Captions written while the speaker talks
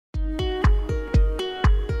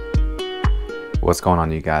What's going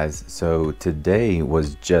on, you guys? So today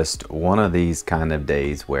was just one of these kind of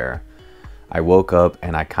days where I woke up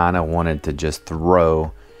and I kind of wanted to just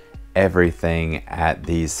throw everything at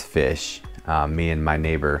these fish. Me and my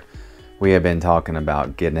neighbor, we have been talking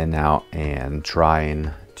about getting out and trying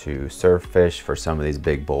to surf fish for some of these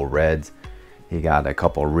big bull reds. He got a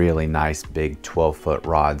couple really nice big 12-foot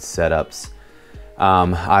rod setups.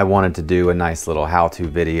 I wanted to do a nice little how-to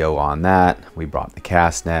video on that. We brought the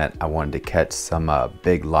cast net. I wanted to catch some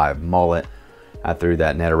big live mullet. I threw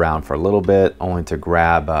that net around for a little bit, only to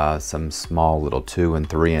grab some small little 2- and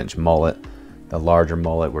 3-inch mullet. The larger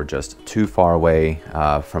mullet were just too far away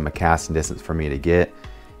from a casting distance for me to get,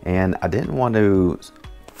 and I didn't want to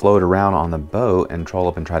float around on the boat and troll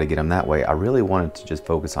up and try to get them that way. I really wanted to just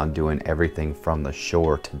focus on doing everything from the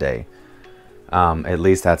shore today. At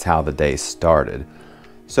least that's how the day started.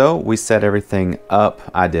 So we set everything up.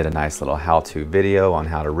 I did a nice little how-to video on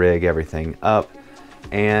how to rig everything up,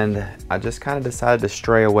 and I just kind of decided to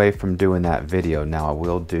stray away from doing that video. Now I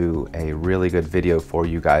will do a really good video for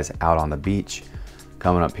you guys out on the beach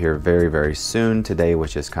coming up here very, very soon. Today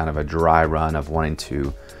was just kind of a dry run of wanting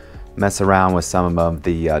to mess around with some of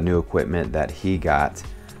the new equipment that he got.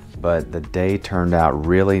 But the day turned out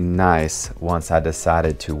really nice once I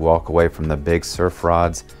decided to walk away from the big surf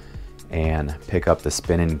rods and pick up the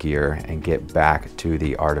spinning gear and get back to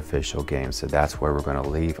the artificial game. So that's where we're gonna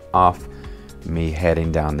leave off, me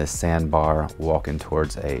heading down this sandbar, walking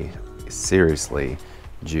towards a seriously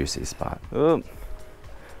juicy spot. Ooh,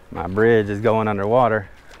 my bridge is going underwater.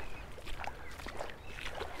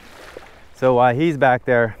 So while he's back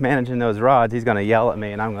there managing those rods, he's gonna yell at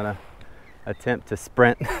me and I'm gonna attempt to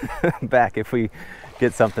sprint back if we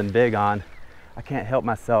get something big on. I can't help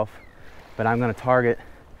myself, but I'm going to target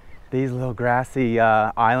these little grassy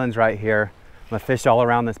islands right here. I'm going to fish all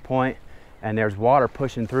around this point, and there's water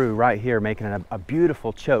pushing through right here, making it a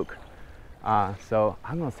beautiful choke. So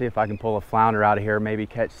I'm going to see if I can pull a flounder out of here, maybe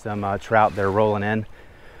catch some trout that are rolling in.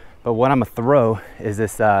 But what I'm going to throw is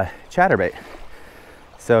this chatterbait.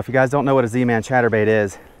 So if you guys don't know what a Zman Chatterbait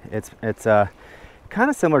is, it's kind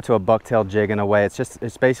of similar to a bucktail jig in a way.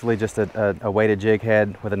 It's basically just a weighted jig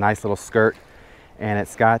head with a nice little skirt, and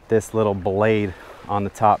it's got this little blade on the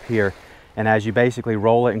top here. And as you basically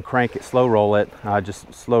roll it and crank it, slow roll it,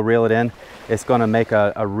 just slow reel it in, it's going to make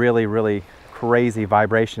a really, really crazy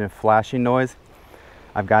vibration and flashing noise.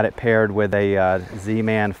 I've got it paired with a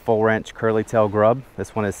Z-Man 4-inch curly tail grub.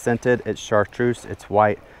 This one is scented, it's chartreuse, it's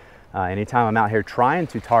white. Anytime I'm out here trying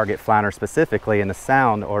to target flounder specifically in the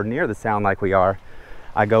sound or near the sound like we are,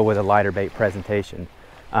 I go with a lighter bait presentation.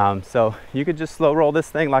 So you could just slow roll this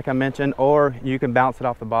thing like I mentioned, or you can bounce it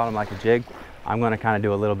off the bottom like a jig. I'm going to kind of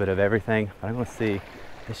do a little bit of everything, but I'm going to see.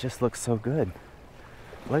 This just looks so good.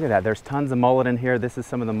 Look at that. There's tons of mullet in here. This is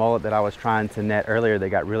some of the mullet that I was trying to net earlier. They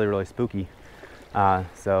got really, really spooky.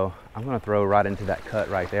 So I'm going to throw right into that cut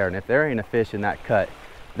right there. And if there ain't a fish in that cut,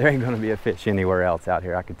 there ain't going to be a fish anywhere else out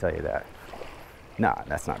here. I can tell you that. Nah,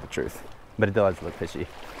 that's not the truth, but it does look fishy.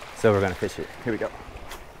 So we're going to fish it. Here we go.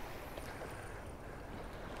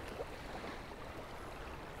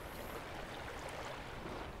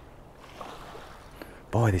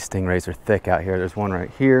 Boy, these stingrays are thick out here. There's one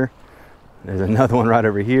right here. There's another one right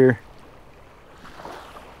over here.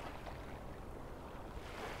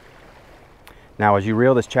 Now, as you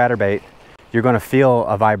reel this chatterbait, you're going to feel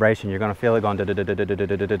a vibration. You're going to feel it going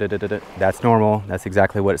da-da-da-da-da-da-da-da-da-da-da. That's normal. That's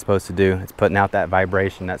exactly what it's supposed to do. It's putting out that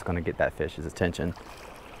vibration that's going to get that fish's attention.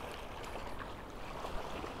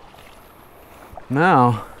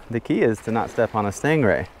 Now, the key is to not step on a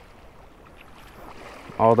stingray.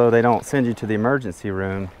 Although they don't send you to the emergency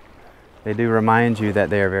room, they do remind you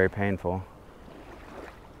that they are very painful.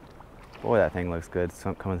 Boy, that thing looks good.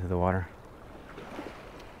 Something coming through the water.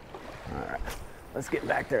 All right, let's get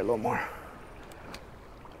back there a little more.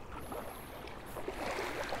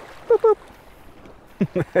 Boop,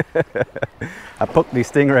 boop. I poke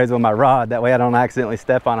these stingrays with my rod. That way I don't accidentally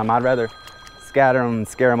step on them. I'd rather scatter them and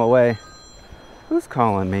scare them away. Who's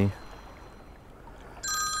calling me?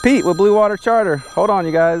 Pete with Blue Water Charter. Hold on,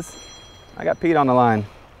 you guys. I got Pete on the line.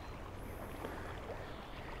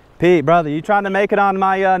 Pete, brother, you trying to make it on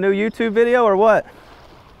my new YouTube video or what?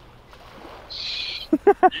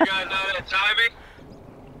 You guys know that timing?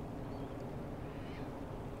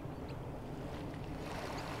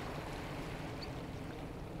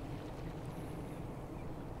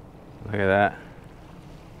 Look at that.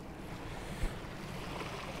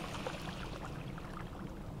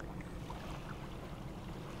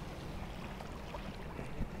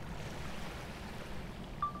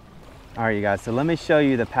 All right, you guys, so let me show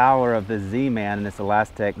you the power of the Z-Man and this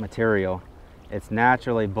elastic material. It's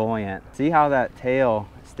naturally buoyant. See how that tail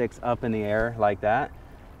sticks up in the air like that?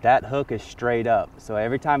 That hook is straight up. So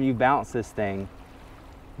every time you bounce this thing,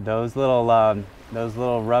 those little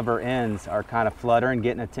rubber ends are kind of fluttering,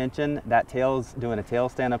 getting attention. That tail's doing a tail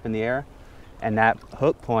stand up in the air, and that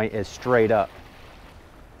hook point is straight up.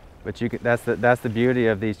 But you can, that's the beauty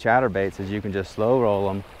of these chatterbaits, is you can just slow roll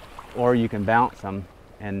them, or you can bounce them,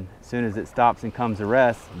 and as soon as it stops and comes to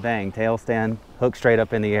rest, bang, tail stand, hook straight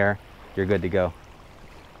up in the air, you're good to go.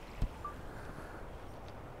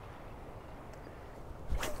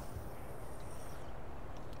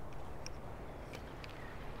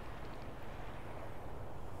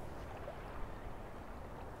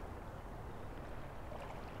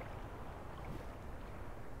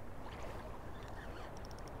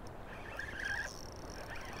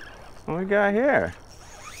 What we got here?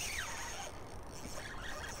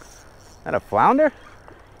 That a flounder?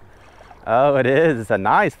 Oh, it is. It's a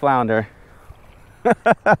nice flounder.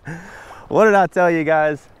 What did I tell you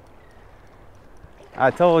guys?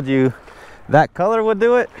 I told you that color would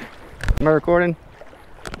do it. Am I recording?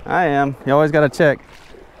 I am. You always got to check.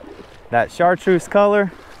 That chartreuse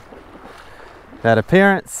color, that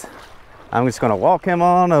appearance. I'm just going to walk him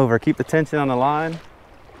on over, keep the tension on the line.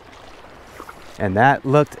 And that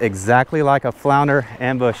looked exactly like a flounder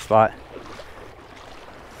ambush spot.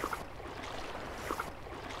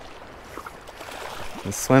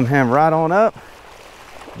 Let's swim him right on up.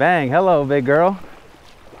 Bang, hello big girl.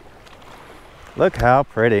 Look how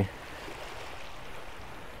pretty.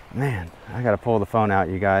 Man, I gotta pull the phone out,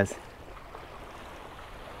 you guys.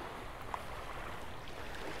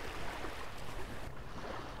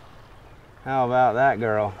 How about that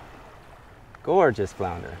girl? Gorgeous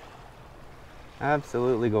flounder.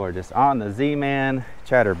 Absolutely gorgeous on the Zman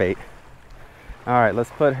Chatterbait. All right, let's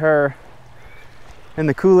put her in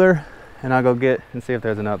the cooler and I'll go get and see if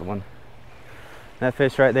there's another one. That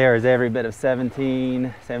fish right there is every bit of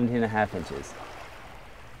 17 and a half inches.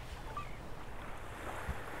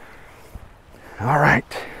 All right,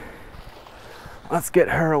 let's get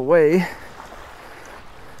her away.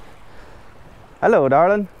 Hello,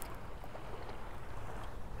 darling.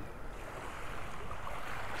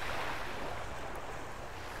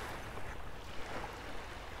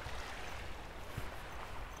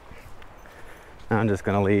 I'm just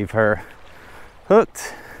gonna leave her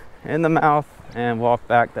hooked in the mouth and walk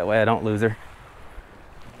back, that way I don't lose her.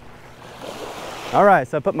 All right,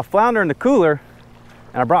 so I put my flounder in the cooler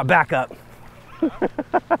and I brought backup.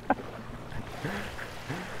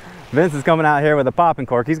 Vince is coming out here with a popping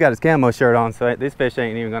cork. He's got his camo shirt on, so this fish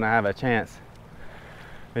ain't even gonna have a chance.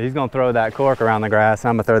 But he's gonna throw that cork around the grass.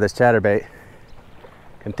 I'm gonna throw this chatterbait,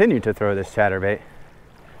 continue to throw this chatterbait,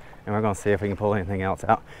 and we're gonna see if we can pull anything else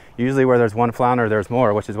out. Usually where there's one flounder, there's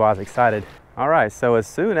more, which is why I was excited. All right, so as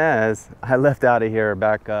soon as I left out of here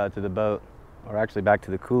back to the boat, or actually back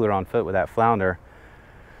to the cooler on foot with that flounder,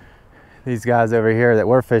 these guys over here that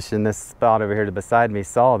were fishing this spot over here beside me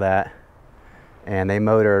saw that, and they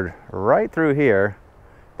motored right through here.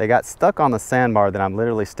 They got stuck on the sandbar that I'm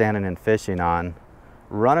literally standing and fishing on,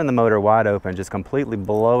 running the motor wide open, just completely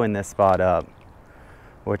blowing this spot up,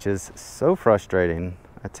 which is so frustrating.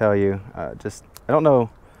 I tell you, I don't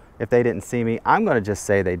know if they didn't see me. I'm gonna just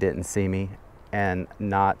say they didn't see me and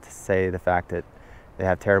not say the fact that they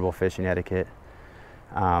have terrible fishing etiquette,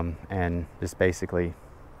 and just basically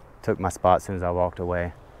took my spot as soon as I walked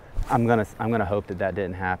away. I'm gonna hope that that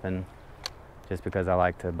didn't happen, just because I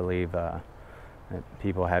like to believe that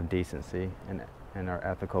people have decency and are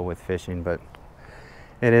ethical with fishing, but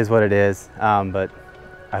it is what it is. But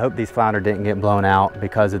I hope these flounder didn't get blown out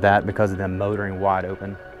because of that, because of them motoring wide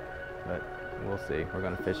open. But we'll see. We're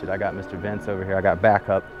gonna fish it. I got Mr. Vince over here. I got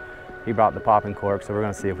backup. He brought the popping cork, so we're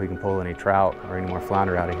gonna see if we can pull any trout or any more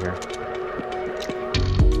flounder out of here.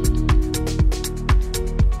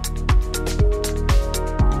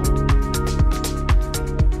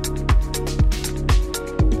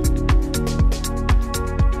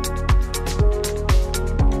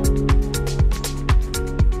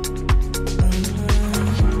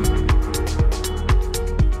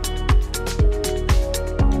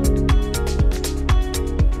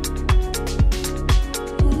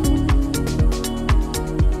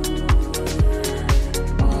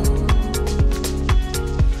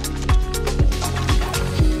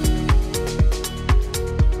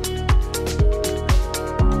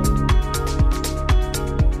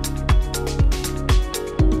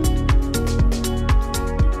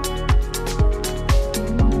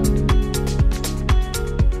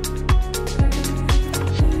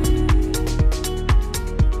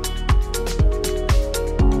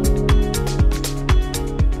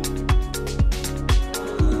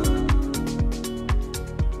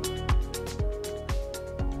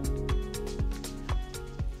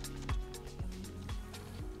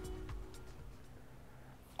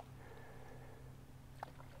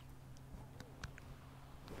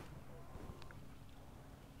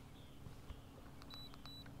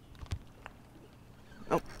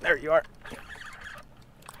 There you are.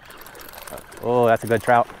 Oh, that's a good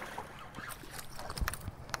trout.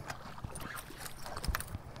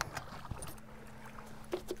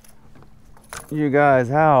 You guys,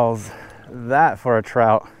 how's that for a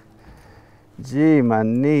trout? Gee, my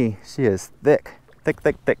knee, she is thick, thick,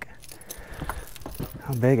 thick, thick.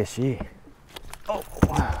 How big is she? Oh,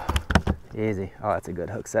 easy. Oh, that's a good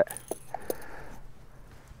hook set.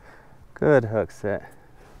 Good hook set.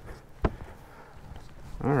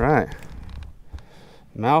 All right.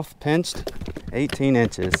 Mouth pinched, 18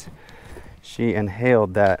 inches. She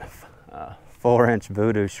inhaled that 4-inch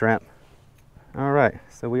voodoo shrimp. All right,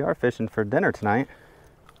 so we are fishing for dinner tonight.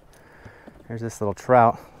 There's this little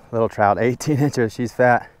trout, 18 inches. She's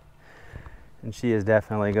fat, and she is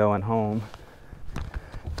definitely going home.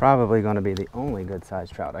 Probably going to be the only good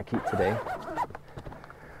sized trout I keep today.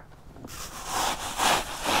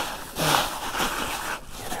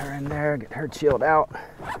 Get her in there, get her chilled out.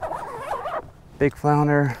 Big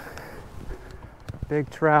flounder, big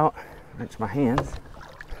trout. Wrench my hands.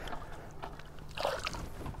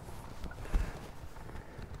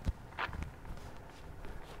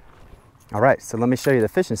 All right, so let me show you the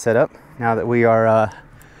fishing setup. Now that we are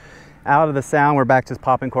out of the sound, we're back just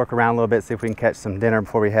popping cork around a little bit, see if we can catch some dinner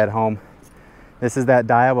before we head home. This is that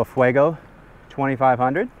Diablo Fuego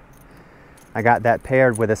 2500. I got that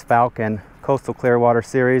paired with this Falcon Coastal Clearwater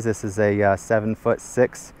series. This is a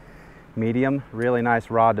 7'6" medium. Really nice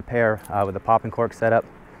rod to pair with the popping cork setup.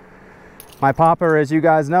 My popper, as you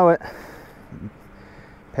guys know it,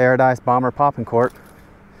 Paradise Bomber popping cork.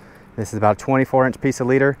 This is about a 24-inch piece of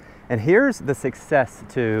leader. And here's the success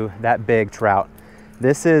to that big trout.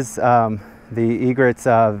 This is the egret's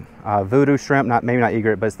voodoo shrimp, maybe not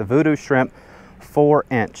egret, but it's the voodoo shrimp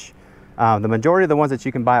 4-inch. The majority of the ones that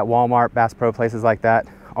you can buy at Walmart, Bass Pro, places like that,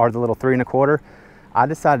 are the little 3 1/4. I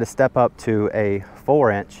decided to step up to a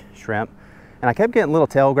 4-inch shrimp, and I kept getting little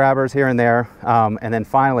tail grabbers here and there, and then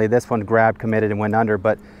finally this one grabbed, committed, and went under.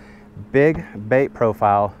 But big bait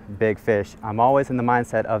profile, big fish. I'm always in the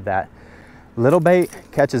mindset of that. Little bait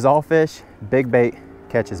catches all fish, big bait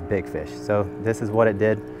catches big fish. So this is what it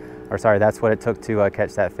did, or sorry, that's what it took to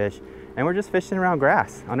catch that fish. And we're just fishing around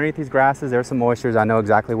grass. Underneath these grasses, there's some moistures. I know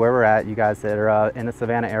exactly where we're at. You guys that are in the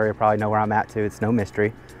Savannah area probably know where I'm at too. It's no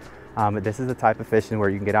mystery. But this is the type of fishing where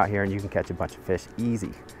you can get out here and you can catch a bunch of fish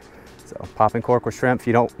easy. So popping cork with shrimp. If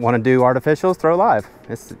you don't want to do artificials, throw live.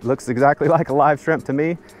 This looks exactly like a live shrimp to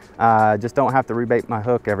me. Just don't have to rebait my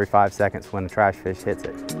hook every 5 seconds when a trash fish hits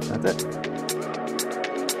it. That's it.